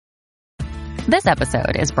This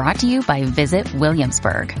episode is brought to you by Visit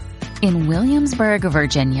Williamsburg. In Williamsburg,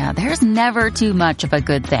 Virginia, there's never too much of a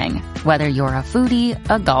good thing. Whether you're a foodie,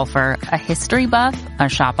 a golfer, a history buff, a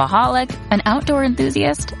shopaholic, an outdoor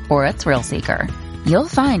enthusiast, or a thrill seeker, you'll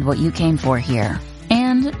find what you came for here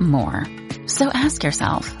and more. So ask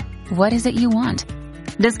yourself, what is it you want?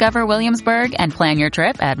 Discover Williamsburg and plan your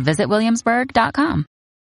trip at visitwilliamsburg.com.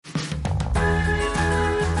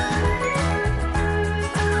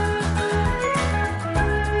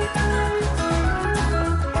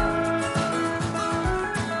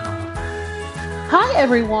 Hi,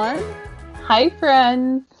 everyone. Hi,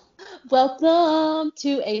 friends. Welcome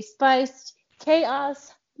to a Spiced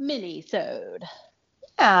Chaos mini-sode.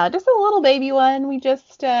 Yeah, just a little baby one. We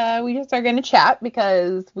just are going to chat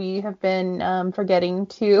because we have been forgetting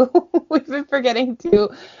to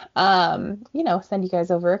send you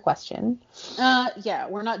guys over a question. Yeah,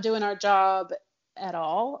 we're not doing our job at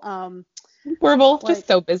all. We're both just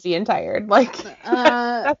so busy and tired.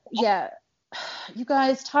 Yeah. You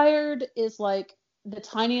guys, tired is like the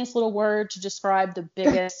tiniest little word to describe the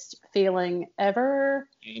biggest feeling ever.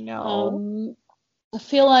 I know. I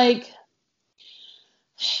feel like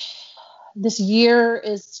this year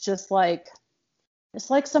is just like,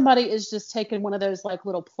 it's like somebody is just taking one of those like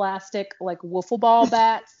little plastic like wiffle ball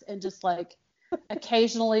bats and just like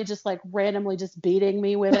occasionally just like randomly just beating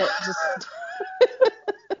me with it. Just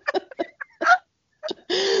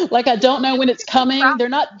like I don't know when it's coming. They're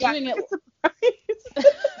not doing it.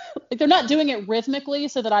 Like they're not doing it rhythmically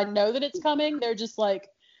so that I know that it's coming. They're just like,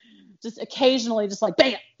 just occasionally just like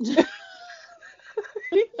bam. Yeah.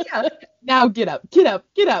 Now get up. So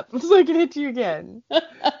I can hit you again.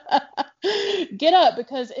 Get up,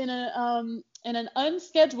 because in an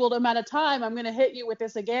unscheduled amount of time, I'm going to hit you with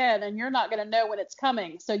this again, and you're not going to know when it's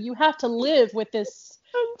coming. So you have to live with this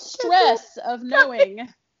stress of knowing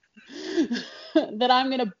that I'm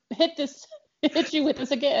going to hit you with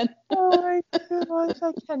this again. Oh my gosh,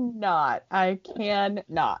 I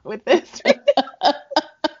cannot with this.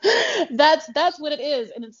 That's what it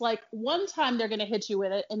is. And it's like one time they're going to hit you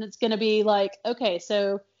with it, and it's going to be like, okay,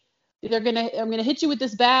 so I'm going to hit you with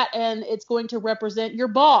this bat, and it's going to represent your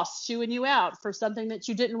boss chewing you out for something that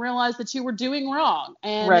you didn't realize that you were doing wrong.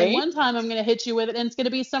 And then one time I'm going to hit you with it, and it's going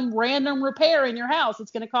to be some random repair in your house. It's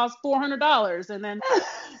going to cost $400. And then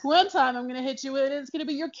one time I'm going to hit you with it, and it's going to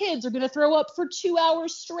be your kids are going to throw up for 2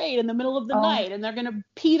 hours straight in the middle of the night, and they're going to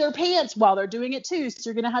pee their pants while they're doing it too. So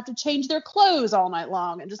you're going to have to change their clothes all night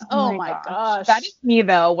long. And just, oh my gosh. That is me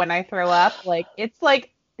though. When I throw up, like, it's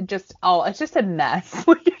just a mess.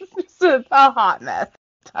 It's a hot mess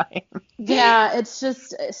time. Yeah, it's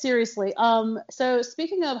just seriously. So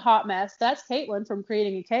speaking of hot mess, that's Caitlin from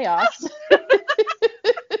Creating a Chaos.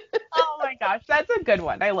 Oh my gosh, that's a good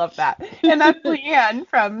one. I love that. And that's Leanne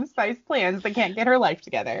from Spice Plans that can't get her life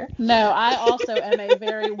together. No, I also am a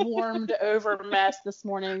very warmed over mess this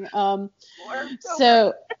morning. I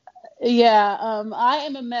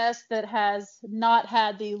am a mess that has not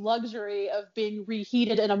had the luxury of being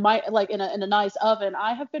reheated in a nice oven.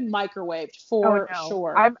 I have been microwaved for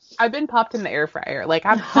sure. I've been popped in the air fryer. Like,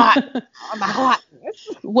 I'm hot. I'm hot.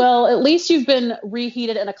 Well, at least you've been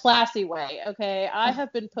reheated in a classy way. Okay, I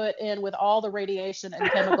have been put in with all the radiation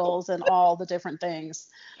and chemicals and all the different things.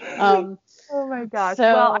 Oh my gosh.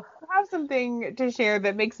 So, well, I have something to share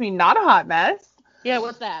that makes me not a hot mess. Yeah,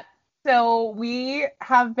 what's that? So we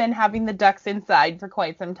have been having the ducks inside for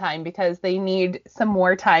quite some time because they need some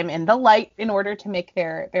more time in the light in order to make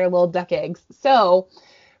their little duck eggs. So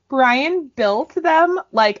Brian built them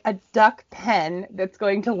like a duck pen that's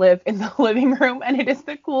going to live in the living room, and it is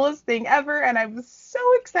the coolest thing ever. And I'm so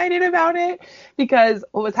excited about it because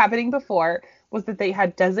what was happening before was that they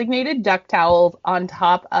had designated duck towels on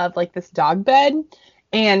top of like this dog bed.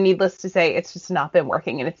 And needless to say, it's just not been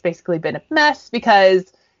working. And it's basically been a mess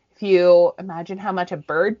because if you imagine how much a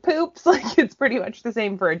bird poops, like it's pretty much the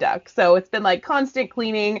same for a duck. So it's been like constant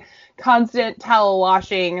cleaning, constant towel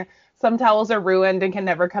washing. Some towels are ruined and can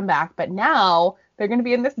never come back. But now they're going to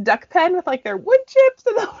be in this duck pen with like their wood chips,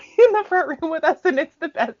 and they'll be in the front room with us. And it's the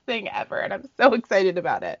best thing ever. And I'm so excited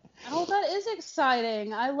about it. Oh, that is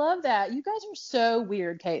exciting. I love that. You guys are so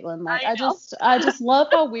weird, Caitlin. Like I just love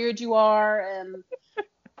how weird you are. And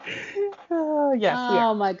oh yes.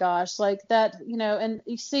 Oh my gosh, like that, and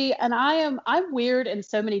you see, and I'm weird in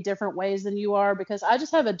so many different ways than you are, because I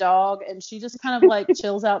just have a dog and she just kind of like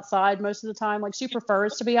chills outside most of the time. Like she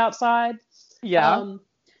prefers to be outside. Yeah.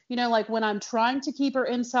 Like when I'm trying to keep her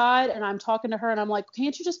inside and I'm talking to her and I'm like,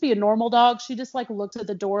 can't you just be a normal dog? She just like looks at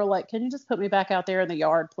the door like, can you just put me back out there in the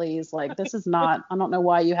yard, please? Like, this is not, I don't know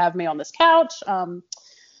why you have me on this couch.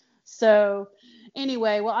 So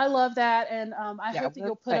Anyway, well, I love that, and I hope that we're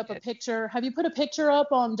you'll put up a excited. picture. Have you put a picture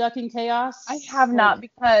up on Ducking Chaos? I have not,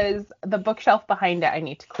 because the bookshelf behind it I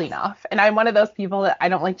need to clean off. And I'm one of those people that I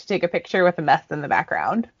don't like to take a picture with a mess in the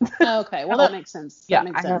background. Okay, well, So, that makes sense. yeah,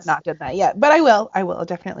 That makes I have sense. not done that yet, but I will. I will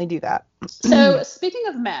definitely do that. So, speaking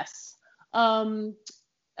of mess,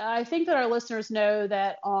 I think that our listeners know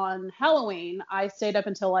that on Halloween, I stayed up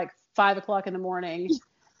until like 5 o'clock in the morning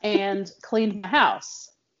and cleaned my house.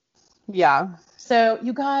 Yeah. So,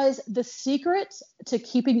 you guys, the secret to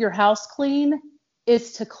keeping your house clean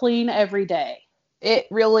is to clean every day. It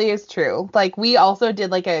really is true. Like, we also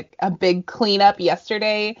did like a big cleanup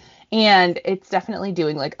yesterday, and it's definitely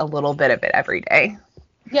doing like a little bit of it every day.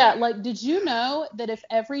 Yeah, like, did you know that if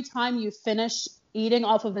every time you finish eating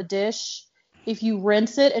off of a dish, if you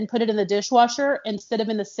rinse it and put it in the dishwasher instead of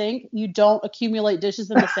in the sink, you don't accumulate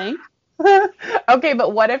dishes in the sink? Okay,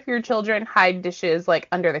 but what if your children hide dishes like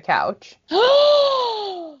under the couch?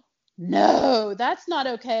 No, that's not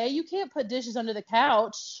okay. You can't put dishes under the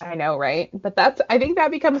couch. I know, right? But I think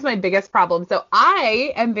that becomes my biggest problem. So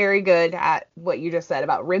I am very good at what you just said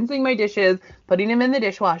about rinsing my dishes, putting them in the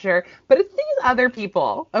dishwasher, but it's these other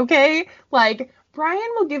people, okay? Like, Brian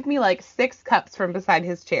will give me like 6 cups from beside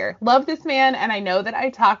his chair. Love this man, and I know that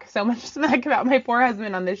I talk so much smack about my poor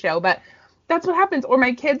husband on this show, but that's what happens. Or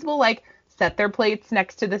my kids will like set their plates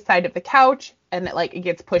next to the side of the couch, and it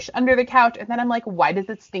gets pushed under the couch, and then I'm like, why does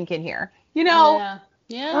it stink in here? You know? Yeah.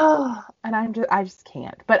 Yeah. Oh, and I just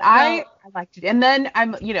can't. But I like to, and then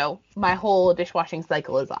my whole dishwashing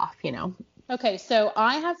cycle is off. Okay, so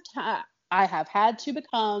I have had to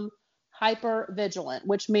become hyper vigilant,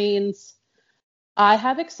 which means I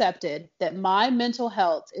have accepted that my mental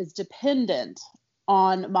health is dependent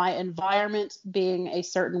on my environment being a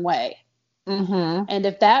certain way. Mm-hmm. And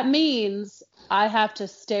if that means I have to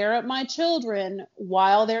stare at my children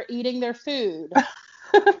while they're eating their food,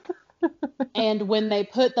 and when they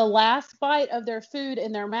put the last bite of their food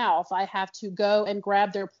in their mouth, I have to go and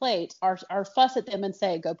grab their plate or fuss at them and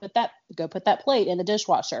say, go put that plate in the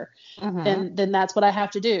dishwasher. Mm-hmm. Then that's what I have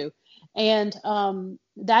to do. And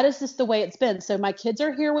that is just the way it's been. So my kids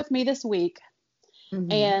are here with me this week.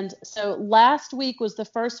 Mm-hmm. And so last week was the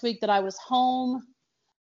first week that I was home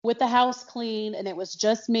with the house clean, and it was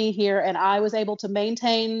just me here, and I was able to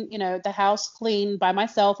maintain, the house clean by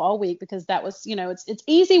myself all week, because that was, it's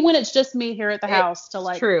easy when it's just me here at the house to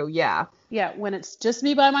like, true, yeah. Yeah, when it's just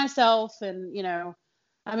me by myself, and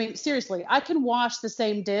I mean, seriously, I can wash the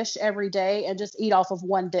same dish every day and just eat off of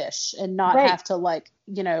one dish and not have to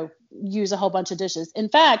use a whole bunch of dishes. In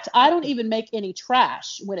fact, I don't even make any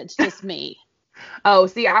trash when it's just me. Oh,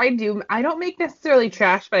 see, I do. I don't make necessarily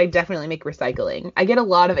trash, but I definitely make recycling. I get a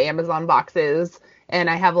lot of Amazon boxes, and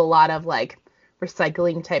I have a lot of like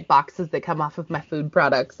recycling type boxes that come off of my food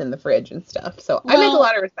products in the fridge and stuff. So I make a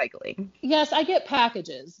lot of recycling. Yes, I get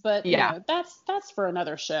packages, but that's for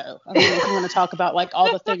another show. I mean, if you want to talk about like all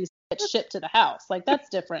the things that get shipped to the house, like that's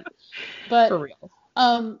different. But for real.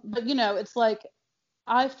 But it's like,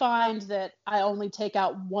 I find that I only take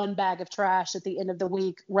out one bag of trash at the end of the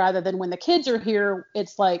week, rather than when the kids are here,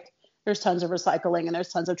 it's like there's tons of recycling and there's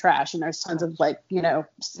tons of trash and there's tons of like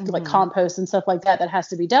compost and stuff like that has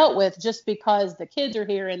to be dealt with, just because the kids are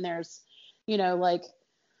here, and there's,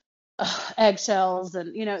 eggshells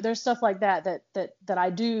and, there's stuff like that I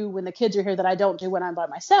do when the kids are here that I don't do when I'm by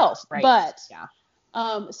myself. Right. But yeah.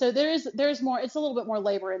 So there's more, it's a little bit more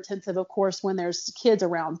labor intensive, of course, when there's kids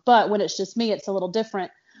around, but when it's just me, it's a little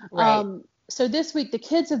different. Right. So this week the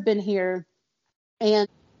kids have been here, and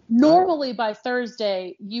normally by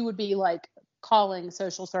Thursday you would be like calling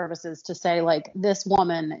social services to say like, this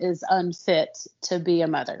woman is unfit to be a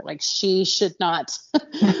mother. Like she should not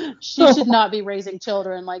be raising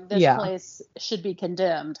children. Like this place should be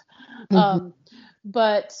condemned. Mm-hmm.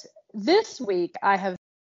 But this week I have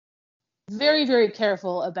very, very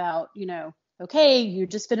careful about, okay, you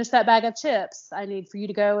just finished that bag of chips. I need for you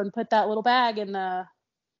to go and put that little bag in the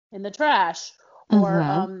trash.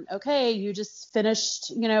 Or, okay, you just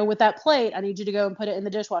finished, with that plate. I need you to go and put it in the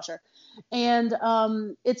dishwasher. And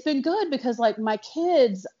it's been good, because like my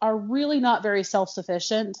kids are really not very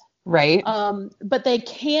self-sufficient. Right. But they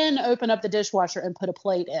can open up the dishwasher and put a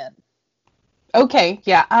plate in. Okay,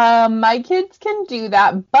 yeah. My kids can do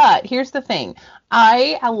that, but here's the thing.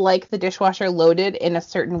 I like the dishwasher loaded in a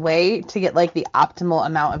certain way to get like the optimal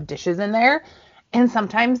amount of dishes in there. And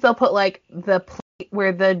sometimes they'll put like the plate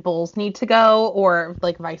where the bowls need to go, or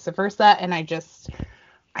like vice versa, and I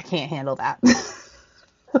can't handle that.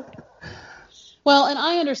 Well, and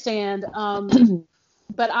I understand,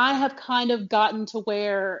 but I have kind of gotten to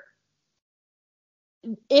where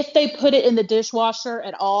if they put it in the dishwasher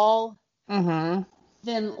at all, Mm-hmm.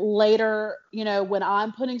 Then later, when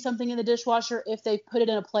I'm putting something in the dishwasher, if they put it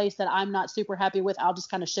in a place that I'm not super happy with, I'll just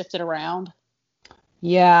kind of shift it around.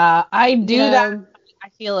 Yeah, I do You that. know, I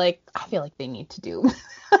feel like they need to do.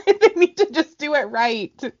 They need to just do it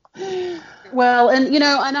right. well, and and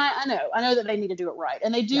I know that they need to do it right,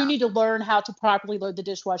 and they do Yeah. need to learn how to properly load the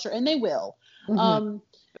dishwasher, and they will. Hmm. Um,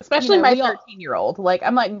 Especially my we all 13-year-old. Like,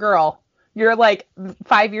 I'm like, girl, you're like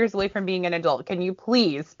 5 years away from being an adult. Can you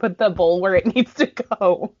please put the bowl where it needs to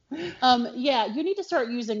go? Yeah, you need to start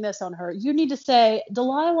using this on her. You need to say,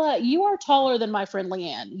 Delilah, you are taller than my friend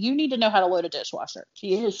Leanne. You need to know how to load a dishwasher.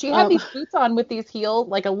 She is. She had Um, these boots on with these heels,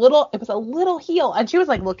 like it was a little heel, and she was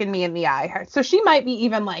like looking me in the eye. So she might be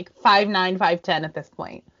even like 5'9", 5'10" at this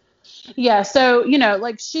point. yeah, so,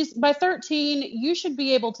 like she's by 13, you should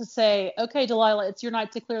be able to say, okay, Delilah, it's your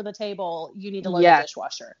night to clear the table. You need to load the Yes.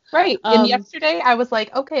 dishwasher. Right. And Um, yesterday I was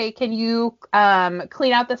like, okay, can you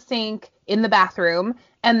clean out the sink in the bathroom?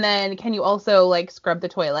 And then can you also like scrub the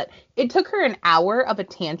toilet? It took her an hour of a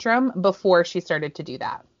tantrum before she started to do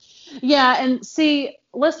that. yeah, and see,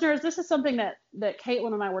 listeners, this is something that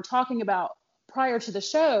Caitlin and I were talking about prior to the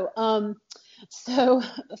show. So,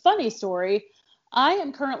 funny story. I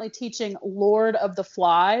am currently teaching Lord of the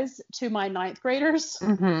Flies to my ninth graders.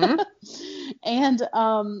 Mm-hmm.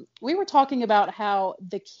 And we were talking about how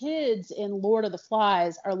the kids in Lord of the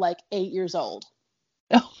Flies are like 8 years old.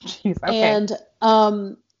 Oh, jeez. Okay.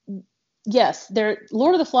 And yes,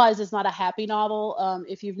 Lord of the Flies is not a happy novel.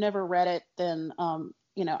 If you've never read it, then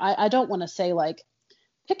I don't want to say like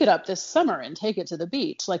pick it up this summer and take it to the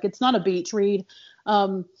beach. Like it's not a beach read.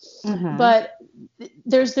 Mm-hmm. But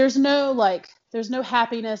there's no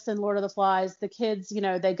happiness in Lord of the Flies. The kids,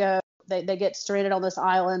 they get stranded on this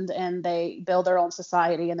island and they build their own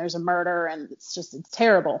society and there's a murder and it's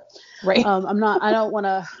terrible. Right. I don't want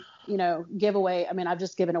to, give away. I mean, I've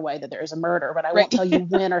just given away that there's a murder, but I Right. won't tell you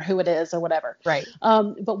when or who it is or whatever. Right.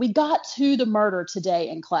 But we got to the murder today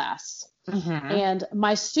in class. Mm-hmm. And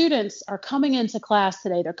my students are coming into class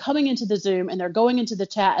today. They're coming into the Zoom and they're going into the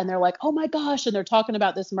chat and they're like, oh my gosh. And they're talking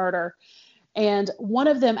about this murder. And one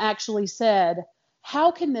of them actually said,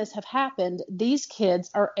 how can this have happened? These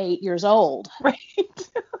kids are 8 years old. Right.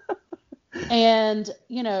 And,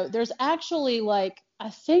 there's actually I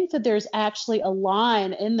think that there's actually a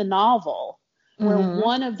line in the novel where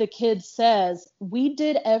one of the kids says, we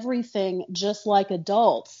did everything just like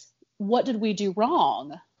adults. What did we do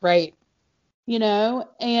wrong? Right.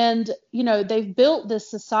 And they've built this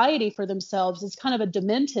society for themselves. It's kind of a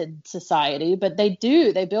demented society, but they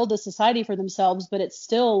build this society for themselves, but it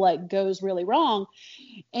still goes really wrong.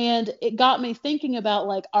 And it got me thinking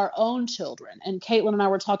about our own children. And Caitlin and I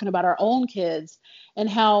were talking about our own kids and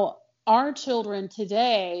how our children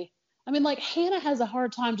today, I mean, Hannah has a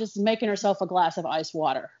hard time just making herself a glass of ice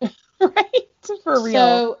water. Right. For real.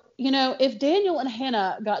 So, if Daniel and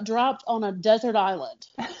Hannah got dropped on a desert island,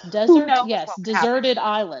 deserted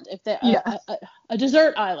island, if they, a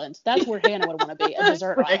desert island, that's where Hannah would want to be, a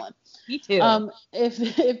desert Right. island. Me too.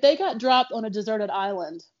 If they got dropped on a deserted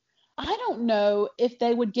island, I don't know if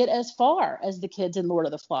they would get as far as the kids in Lord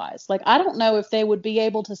of the Flies. I don't know if they would be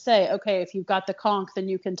able to say, okay, if you've got the conch, then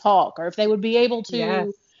you can talk, or if they would be able to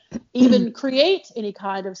Yes. even create any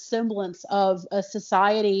kind of semblance of a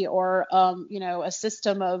society or a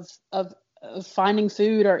system of finding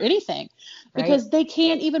food or anything, because they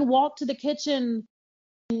can't even walk to the kitchen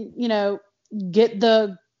and, get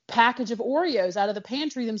the package of Oreos out of the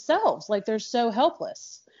pantry themselves. They're so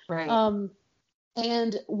helpless. Right.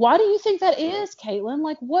 And why do you think that is, Caitlin?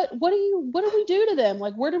 What do we do to them?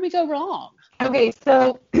 Where did we go wrong? Okay,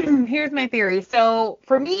 so here's my theory. So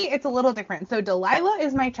for me, it's a little different. So Delilah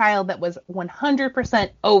is my child that was 100%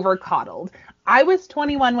 over coddled. I was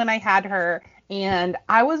 21 when I had her, and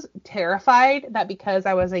I was terrified that because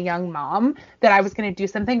I was a young mom, that I was going to do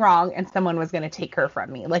something wrong and someone was going to take her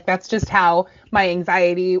from me. That's just how my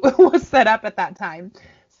anxiety was set up at that time.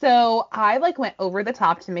 So I went over the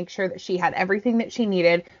top to make sure that she had everything that she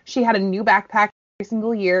needed. She had a new backpack every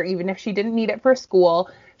single year, even if she didn't need it for school.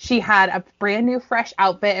 She had a brand new fresh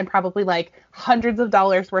outfit and probably hundreds of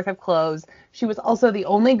dollars worth of clothes. She was also the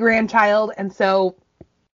only grandchild. And so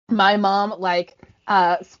my mom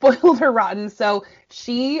spoiled her rotten. So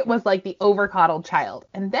she was the over coddled child.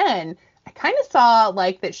 And then I kind of saw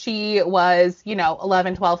that she was,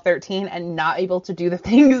 11, 12, 13 and not able to do the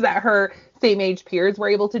things that her same age peers were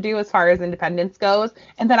able to do as far as independence goes.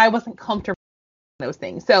 And then I wasn't comfortable with those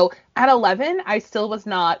things. So at 11, I still was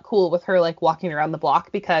not cool with her walking around the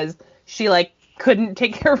block because she couldn't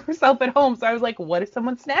take care of herself at home. So I was like, what if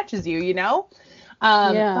someone snatches you,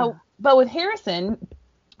 Yeah. But with Harrison,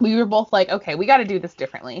 we were both okay, we got to do this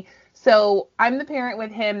differently. So I'm the parent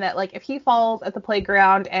with him that, like, if he falls at the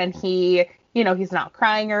playground and he, he's not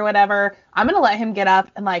crying or whatever, I'm going to let him get up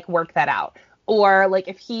and, like, work that out. Or, like,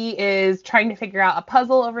 if he is trying to figure out a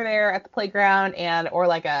puzzle over there at the playground or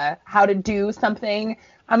like how to do something,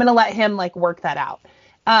 I'm going to let him, like, work that out.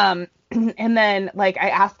 And then, like, I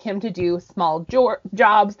ask him to do small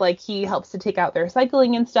jobs, like he helps to take out their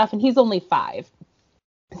cycling and stuff, and he's only 5.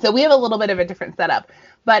 So we have a little bit of a different setup.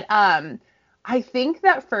 But I think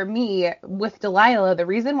that for me, with Delilah, the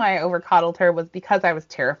reason why I overcoddled her was because I was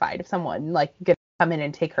terrified of someone, like, going to come in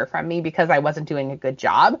and take her from me because I wasn't doing a good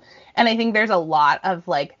job. And I think there's a lot of,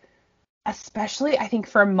 like, especially I think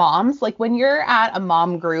for moms, like when you're at a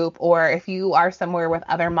mom group or if you are somewhere with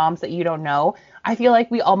other moms that you don't know, I feel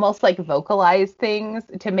like we almost like vocalize things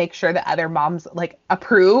to make sure that other moms like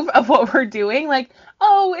approve of what we're doing. Like,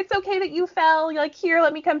 oh, it's okay that you fell. You're like, here,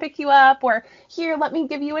 let me come pick you up. Or here, let me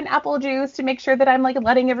give you an apple juice to make sure that I'm like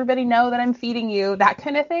letting everybody know that I'm feeding you, that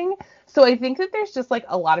kind of thing. So I think that there's just like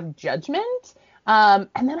a lot of judgment. And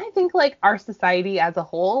then I think like our society as a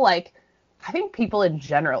whole, like, I think people in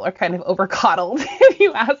general are kind of overcoddled, if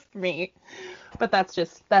you ask me. But that's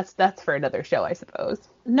for another show, I suppose.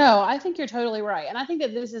 No, I think you're totally right. And I think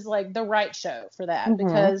that this is like the right show for that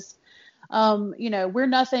because, we're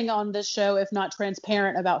nothing on this show if not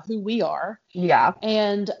transparent about who we are. Yeah.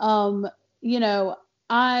 And,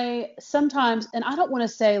 I sometimes, and I don't want to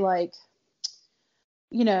say like,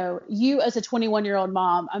 you as a 21-year-old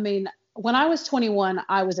mom, I mean, when I was 21,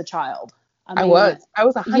 I was a child. I was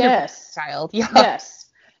 100% child. Yeah.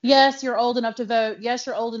 Yes, you're old enough to vote. Yes,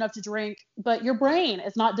 you're old enough to drink, but your brain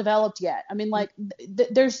is not developed yet. I mean, like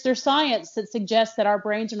there's science that suggests that our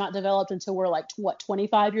brains are not developed until we're like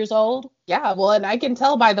 25 years old. Yeah, well, and I can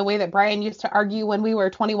tell by the way that Brian used to argue when we were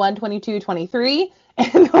 21, 22, 23,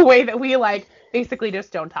 and the way that we like basically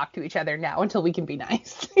just don't talk to each other now until we can be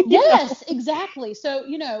nice. Yes, exactly. So,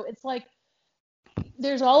 it's like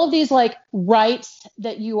there's all of these like rights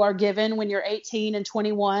that you are given when you're 18 and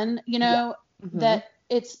 21, that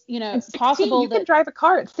it's, it's possible you can drive a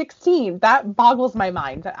car at 16. That boggles my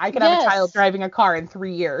mind that I could have a child driving a car in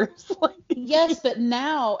 3 years. Yes, but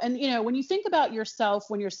now, and when you think about yourself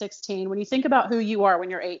when you're 16, when you think about who you are when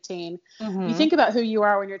you're 18, you think about who you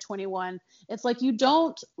are when you're 21, it's like you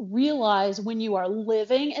don't realize when you are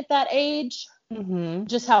living at that age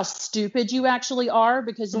just how stupid you actually are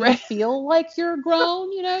because you feel like you're grown,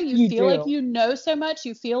 you feel like you know so much.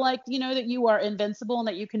 You feel like, that you are invincible and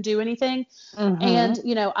that you can do anything. And,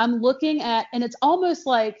 I'm looking at, and it's almost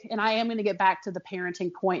like, and I am going to get back to the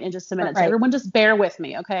parenting point in just a minute. So everyone just bear with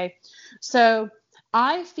me. Okay. So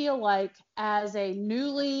I feel like as a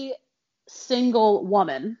newly single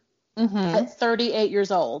woman at 38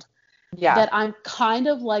 years old, that I'm kind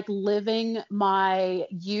of like living my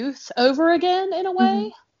youth over again in a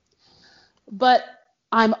way, but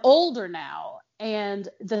I'm older now. And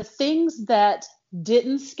the things that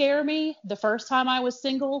didn't scare me the first time I was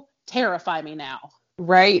single terrify me now.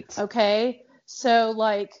 Right. Okay. So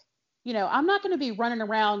like, I'm not going to be running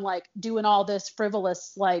around like doing all this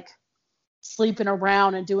frivolous, like sleeping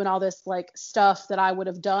around and doing all this like stuff that I would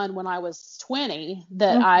have done when I was 20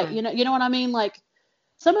 that I, you know what I mean? Like,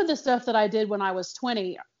 some of the stuff that I did when I was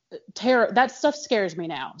 20, that stuff scares me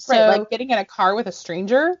now. So, right, like getting in a car with a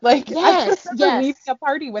stranger. Like, yes, leaving a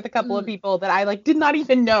party with a couple of people that I like did not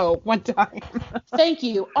even know one time. Thank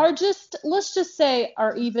you. Or just, let's just say,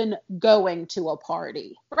 are even going to a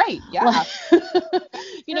party. Right. Yeah.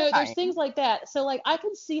 There's things like that. So like, I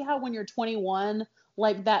can see how when you're 21,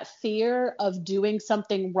 like that fear of doing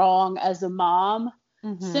something wrong as a mom,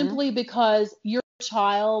 simply because you're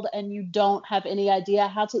child and you don't have any idea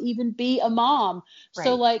how to even be a mom. Right.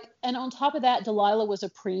 So like, and on top of that, Delilah was a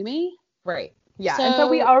preemie. Right. Yeah. And so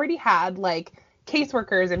we already had like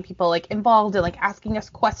caseworkers and people like involved in like asking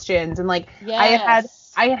us questions and like I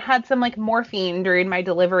had some like morphine during my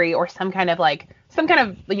delivery or some kind of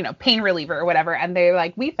pain reliever or whatever, and they're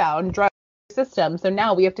like, we found drug system, so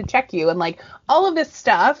now we have to check you, and like all of this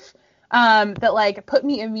stuff that like put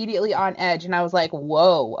me immediately on edge, and I was like,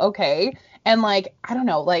 whoa, okay. And like, I don't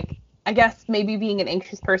know, like, I guess maybe being an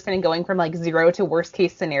anxious person and going from like 0 to worst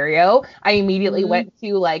case scenario, I immediately went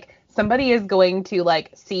to like, somebody is going to like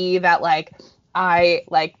see that like, I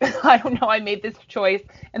don't know, I made this choice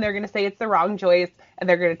and they're going to say it's the wrong choice and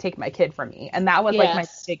they're going to take my kid from me. And that was like my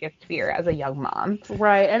biggest fear as a young mom.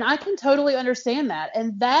 Right. And I can totally understand that.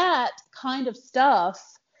 And that kind of stuff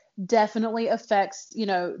definitely affects,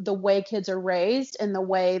 the way kids are raised and the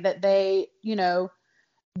way that they,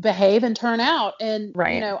 behave and turn out. And,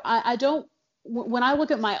 I don't, when I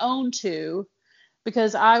look at my own two,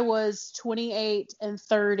 because I was 28 and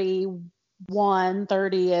 30 31,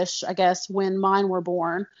 30-ish, I guess, when mine were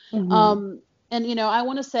born. Mm-hmm. And, you know, I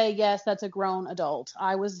want to say, yes, that's a grown adult.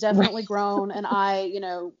 I was definitely grown, and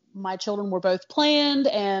my children were both planned,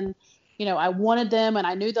 and, you know, I wanted them, and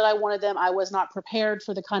I knew that I wanted them. I was not prepared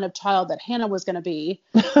for the kind of child that Hannah was going to be.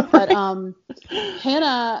 But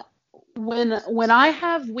Hannah, when I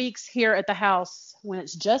have weeks here at the house, when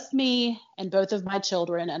it's just me and both of my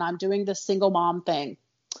children, and I'm doing this single mom thing,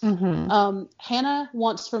 Mm-hmm. Hannah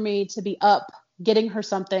wants for me to be up getting her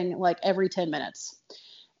something like every 10 minutes.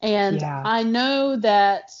 And Yeah. I know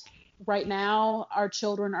that right now our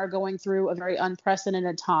children are going through a very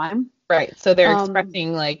unprecedented time. Right. So they're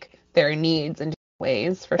expressing like their needs in different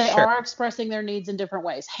ways, for They sure. are expressing their needs in different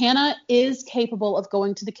ways. Hannah is capable of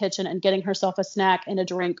going to the kitchen and getting herself a snack and a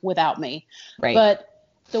drink without me. Right. But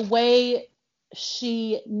the way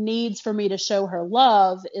she needs for me to show her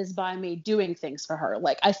love is by me doing things for her.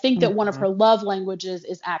 Like, I think that one of her love languages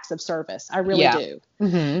is acts of service. I really do.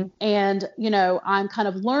 Mm-hmm. And, you know, I'm kind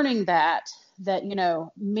of learning that, you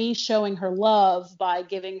know, me showing her love by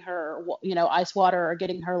giving her, you know, ice water or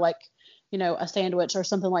getting her, like, you know, a sandwich or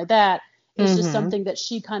something like that is just something that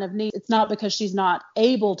she kind of needs. It's not because she's not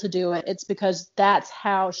able to do it. It's because that's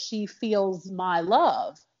how she feels my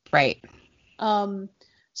love. Right.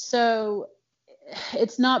 So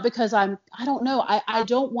it's not because I don't know. I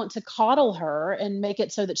don't want to coddle her and make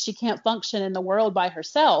it so that she can't function in the world by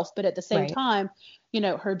herself. But at the same time, you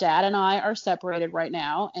know, her dad and I are separated right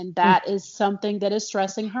now. And that is something that is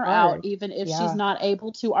stressing her out, even if she's not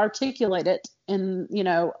able to articulate it in, you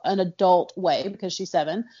know, an adult way because she's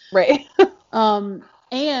 7. Right.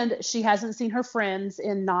 And she hasn't seen her friends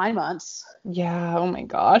in 9 months. Yeah. Oh my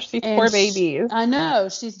gosh. These poor babies. I know.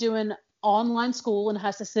 She's doing online school and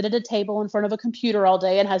has to sit at a table in front of a computer all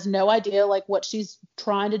day and has no idea like what she's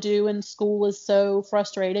trying to do, and school is so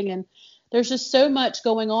frustrating, and there's just so much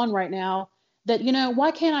going on right now that, you know,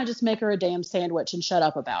 why can't I just make her a damn sandwich and shut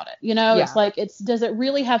up about it? You know, it's like, does it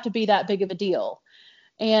really have to be that big of a deal?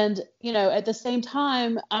 And, you know, at the same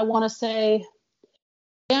time, I want to say,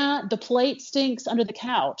 yeah, the plate stinks under the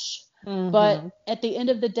couch. But at the end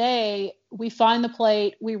of the day, we find the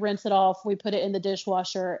plate, we rinse it off, we put it in the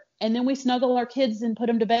dishwasher, and then we snuggle our kids and put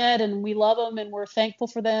them to bed, and we love them and we're thankful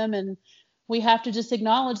for them. And we have to just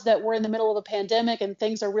acknowledge that we're in the middle of a pandemic and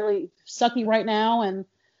things are really sucky right now. And,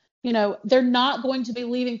 you know, they're not going to be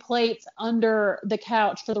leaving plates under the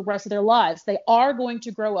couch for the rest of their lives. They are going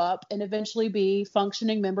to grow up and eventually be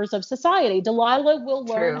functioning members of society. Delilah will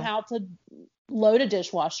learn how to load a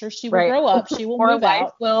dishwasher. She will grow up. She will move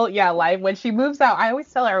out. Life when she moves out, I always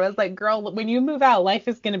tell her, I was like, girl, when you move out, life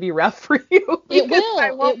is going to be rough for you. It will.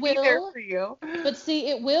 I won't it be will. there for you. But see,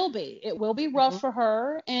 it will be rough for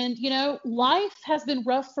her. And, you know, life has been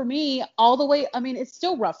rough for me all the way. I mean, it's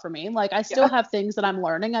still rough for me. Like, I still have things that I'm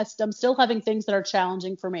learning. I'm still having things that are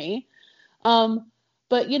challenging for me.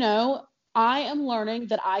 But, you know, I am learning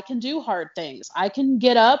that I can do hard things. I can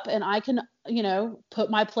get up and I can, you know, put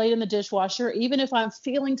my plate in the dishwasher, even if I'm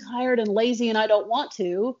feeling tired and lazy and I don't want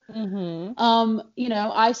to. You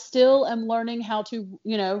know, I still am learning how to,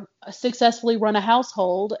 you know, successfully run a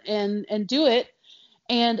household and do it.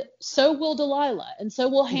 And so will Delilah, and so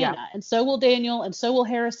will Hannah, and so will Daniel, and so will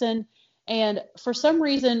Harrison. And for some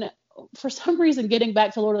reason, getting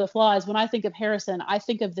back to Lord of the Flies, when I think of Harrison, I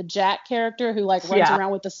think of the Jack character who like runs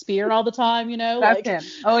around with the spear all the time, you know? That's him.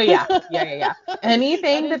 Oh yeah.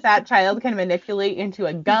 Anything that child can manipulate into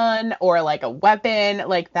a gun or like a weapon,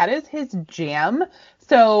 like that is his jam.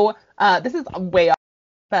 So this is way off,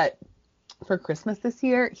 but for Christmas this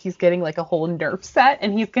year, he's getting like a whole Nerf set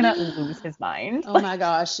and he's gonna lose his mind. Oh my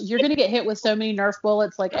gosh, you're gonna get hit with so many Nerf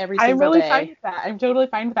bullets like every single day. Fine with that. I'm totally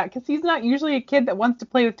fine with that because he's not usually a kid that wants to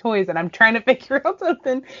play with toys, and I'm trying to figure out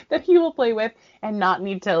something that he will play with and not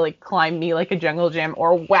need to like climb me like a jungle gym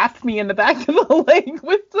or whap me in the back of the leg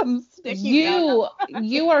with some sticky.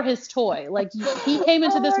 You are his toy. Like, he came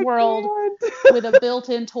into this world with a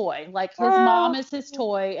built-in toy. Like, his mom is his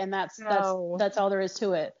toy, and that's all there is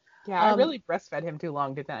to it. Yeah, I really breastfed him too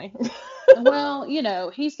long, didn't I? Well, you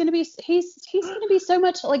know, he's gonna be so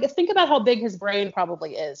much, like, think about how big his brain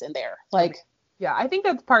probably is in there. Like, yeah, I think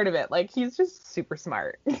that's part of it. Like, he's just super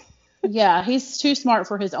smart. Yeah, he's too smart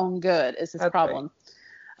for his own good is his problem.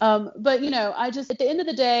 Right. But, you know, at the end of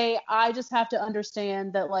the day, I just have to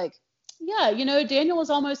understand that, like, yeah, you know, Daniel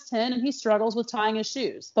is almost 10 and he struggles with tying his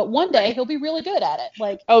shoes, but one day he'll be really good at it.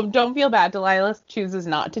 Like, oh, don't feel bad. Delilah chooses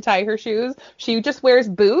not to tie her shoes. She just wears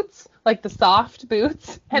boots, like the soft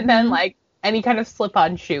boots, and then like any kind of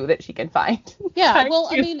slip-on shoe that she can find. Yeah, well,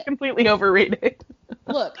 I mean, completely overrated.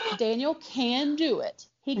 Look, Daniel can do it.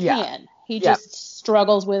 He can. He just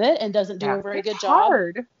struggles with it and doesn't do a very good job.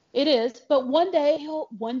 Hard. It is, but one day he'll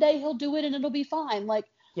do it and it'll be fine. Like,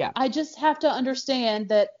 Yeah. I just have to understand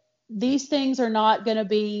that these things are not going to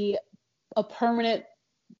be a permanent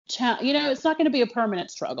it's not going to be a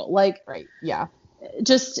permanent struggle. Like, Right. Yeah.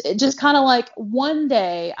 just kind of like one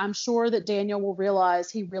day I'm sure that Daniel will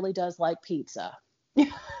realize he really does like pizza.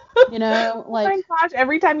 Oh Like, my gosh,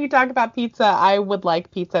 every time you talk about pizza, I would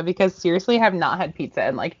like pizza because seriously, I have not had pizza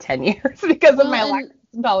in like 10 years because of well, my and lactose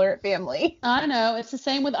intolerant family. I know it's the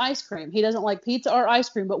same with ice cream. He doesn't like pizza or ice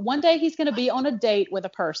cream, but one day he's going to be on a date with a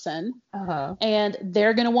person Uh-huh. and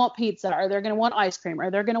they're going to want pizza, or they're going to want ice cream,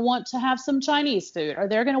 or they're going to want to have some Chinese food, or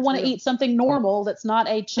they're going to want to eat something normal that's not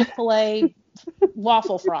a Chick-fil-A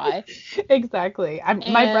waffle fry. Exactly.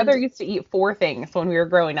 My brother And used to eat 4 things when we were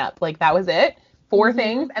growing up. Like that was it. 4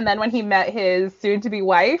 things. And then when he met his soon-to-be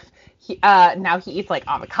wife, now he eats like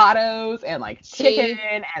avocados and like chicken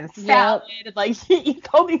and salad. Yep. And, like he eats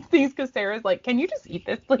all these things because Sarah's like, can you just eat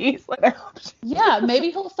this, please? Like, Yeah,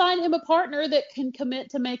 maybe he'll find him a partner that can commit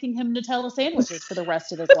to making him Nutella sandwiches for the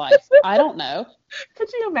rest of his life. I don't know.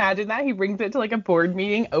 could you imagine that? He brings it to like a board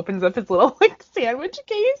meeting, opens up his little like sandwich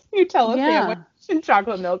case, Nutella sandwich and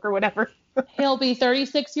chocolate milk or whatever. He'll be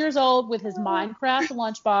 36 years old with his Minecraft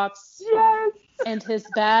lunchbox. Yes. And his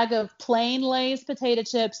bag of plain Lay's potato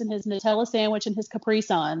chips and his Nutella sandwich and his Capri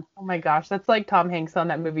Sun. Oh my gosh, that's like Tom Hanks on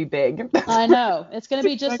that movie Big. I know. It's going to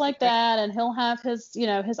be just like that. And he'll have his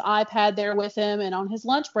iPad there with him. And on his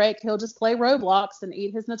lunch break, he'll just play Roblox and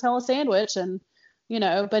eat his Nutella sandwich. And,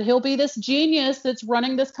 but he'll be this genius that's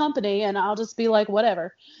running this company. And I'll just be like,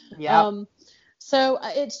 whatever. Yeah. So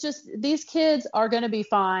it's just, these kids are going to be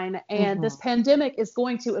fine. And this pandemic is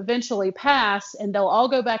going to eventually pass and they'll all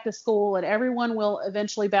go back to school and everyone will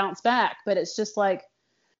eventually bounce back. But it's just like,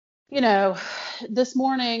 this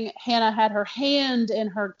morning, Hannah had her hand in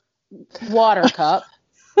her water cup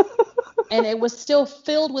and it was still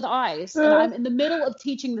filled with ice. And I'm in the middle of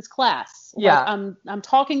teaching this class. Yeah. Like, I'm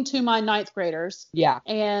talking to my 9th graders. Yeah.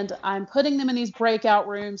 And I'm putting them in these breakout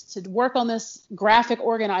rooms to work on this graphic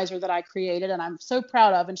organizer that I created and I'm so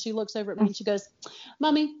proud of. And she looks over at me and she goes,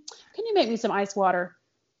 Mommy, can you make me some ice water?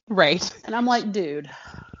 Right. And I'm like, dude,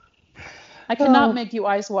 I cannot make you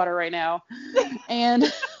ice water right now.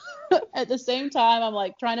 And at the same time, I'm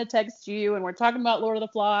like trying to text you and we're talking about Lord of the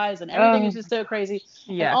Flies and everything is just so crazy.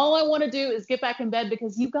 Yeah. And all I want to do is get back in bed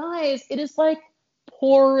because you guys, it is like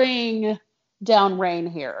pouring down rain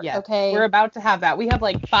here. Yeah. Okay. We're about to have that. We have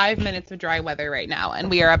like 5 minutes of dry weather right now and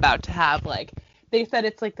we are about to have like, they said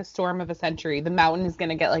it's like the storm of a century. The mountain is going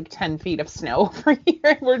to get like 10 feet of snow over here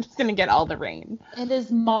and we're just going to get all the rain. It is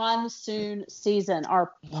monsoon season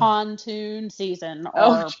or pontoon season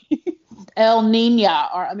or El Nino,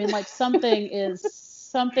 or I mean, like something is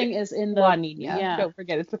in the La Nina. Yeah. Don't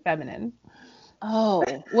forget it's a feminine. Oh,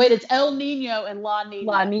 wait, it's El Nino and La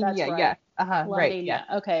Nina. La Nina, that's right. yeah. La right. Nina.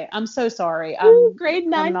 Yeah. Okay, I'm so sorry. Ooh, grade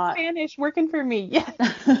 9 Spanish working for me. Yeah.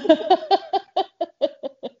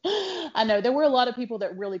 I know there were a lot of people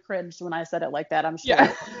that really cringed when I said it like that. I'm sure.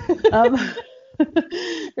 Yeah.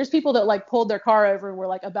 There's people that like pulled their car over and were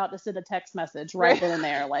like about to send a text message right then and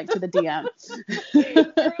there, like to the DM.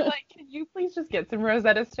 They're like, can you please just get some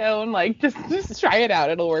Rosetta Stone? Like, just try it out.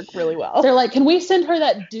 It'll work really well. They're like, can we send her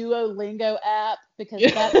that Duolingo app because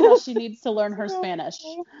that's how she needs to learn her Spanish.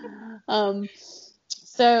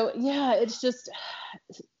 So yeah, it's just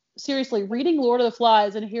seriously reading Lord of the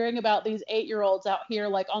Flies and hearing about these 8-year-olds out here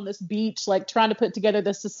like on this beach, like trying to put together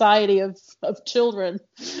this society of children.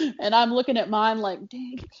 And I'm looking at mine like,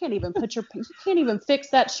 dang, you can't even fix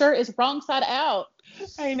that shirt. It's wrong side out.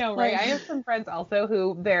 I know, right? I have some friends also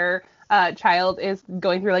who their child is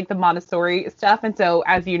going through like the Montessori stuff. And so,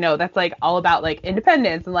 as you know, that's like all about like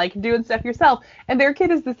independence and like doing stuff yourself. And their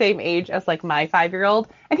kid is the same age as like my 5-year-old.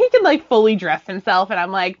 And he can like fully dress himself. And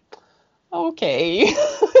I'm like, okay.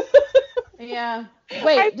 Yeah.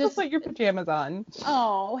 Wait, just put your pajamas on.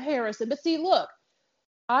 Oh, Harrison. But see, look,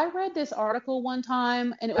 I read this article one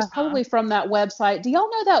time and it was probably from that website. Do y'all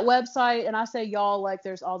know that website? And I say y'all like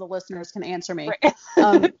there's all the listeners can answer me.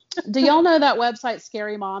 Right. Do y'all know that website,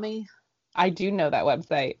 Scary Mommy? I do know that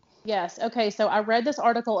website. Yes. Okay. So I read this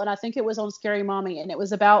article and I think it was on Scary Mommy and it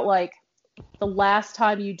was about like the last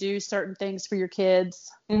time you do certain things for your kids.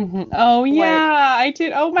 Mm-hmm. Oh yeah, I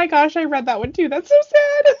did. Oh my gosh, I read that one too. That's so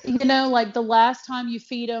sad. Like the last time you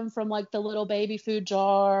feed them from like the little baby food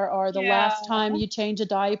jar, or the last time you change a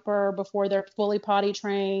diaper before they're fully potty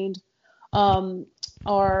trained,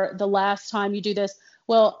 or the last time you do this.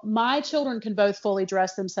 Well, my children can both fully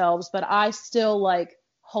dress themselves, but I still like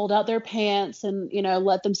hold out their pants and,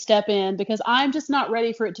 let them step in because I'm just not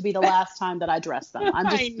ready for it to be the last time that I dress them.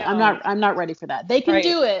 I'm not ready for that. They can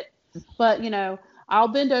do it, but I'll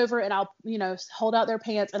bend over and I'll, hold out their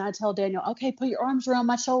pants, and I tell Daniel, okay, put your arms around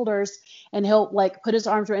my shoulders, and he'll like put his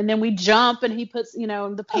arms around, and then we jump and he puts,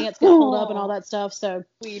 the pants get pulled up and all that stuff. So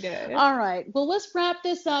we did. All right. Well, let's wrap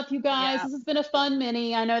this up, you guys. Yeah. This has been a fun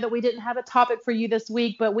mini. I know that we didn't have a topic for you this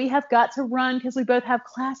week, but we have got to run because we both have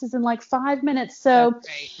classes in like 5 minutes. So That's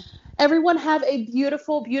right. Everyone have a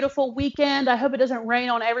beautiful, beautiful weekend. I hope it doesn't rain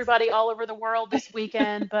on everybody all over the world this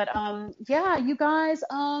weekend. But yeah, you guys,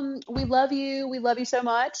 we love you. We love you so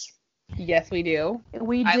much. Yes, we do.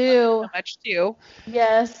 We I do. love you so much too.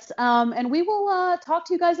 Yes. And we will talk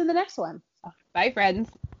to you guys in the next one. Bye, friends.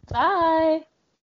 Bye.